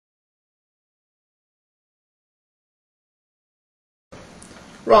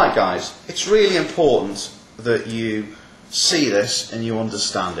Right guys, it's really important that you see this and you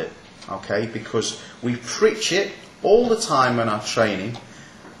understand it, okay? Because we preach it all the time in our training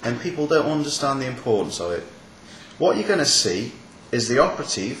and people don't understand the importance of it. What you're going to see is the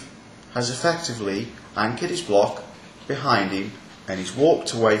operative has effectively anchored his block behind him and he's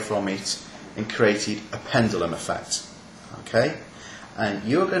walked away from it and created a pendulum effect, okay? And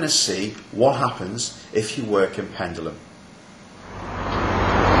you're going to see what happens if you work in pendulum.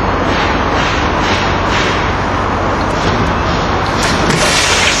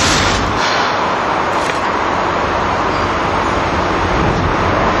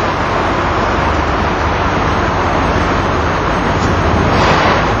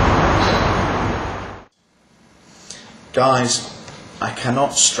 Guys, I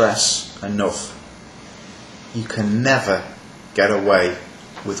cannot stress enough, you can never get away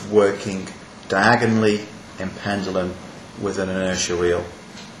with working diagonally in pendulum with an inertia reel.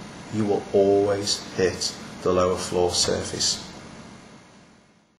 You will always hit the lower floor surface.